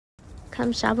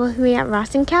Come shop with me at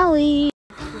Ross and Cali.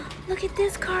 Look at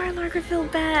this Karl Lagerfeld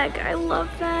bag. I love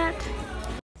that.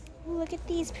 Look at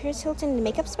these Paris Hilton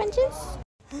makeup sponges.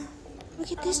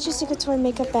 Look at this Juicy Couture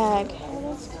makeup bag.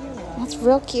 Oh, that's cute. That's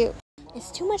real cute.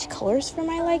 It's too much colors for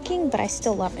my liking, but I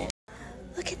still love it.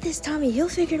 Look at this Tommy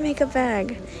Hilfiger makeup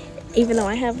bag. Even though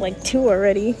I have like 2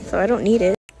 already, so I don't need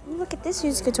it. Look at this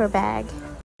Juicy Couture bag.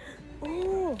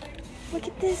 Ooh, look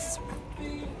at this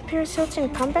Paris Hilton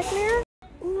compact mirror.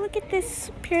 Ooh, look at this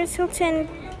Paris Hilton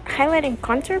highlight and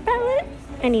contour palette.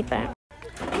 I need that.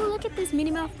 Ooh, look at this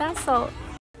Minnie Mouse bath salt.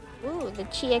 Ooh, the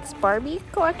GX Barbie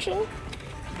collection.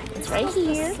 It's right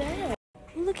here.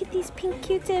 Look at these pink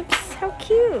Q-tips. How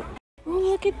cute.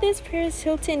 Ooh, look at this Paris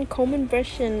Hilton comb and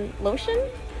brush and lotion.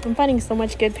 I'm finding so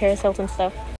much good Paris Hilton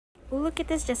stuff. Ooh, look at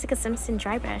this Jessica Simpson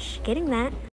dry brush. Getting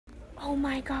that. Oh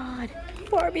my god.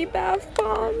 Barbie bath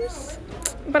bombs.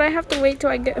 But I have to wait till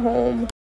I get home.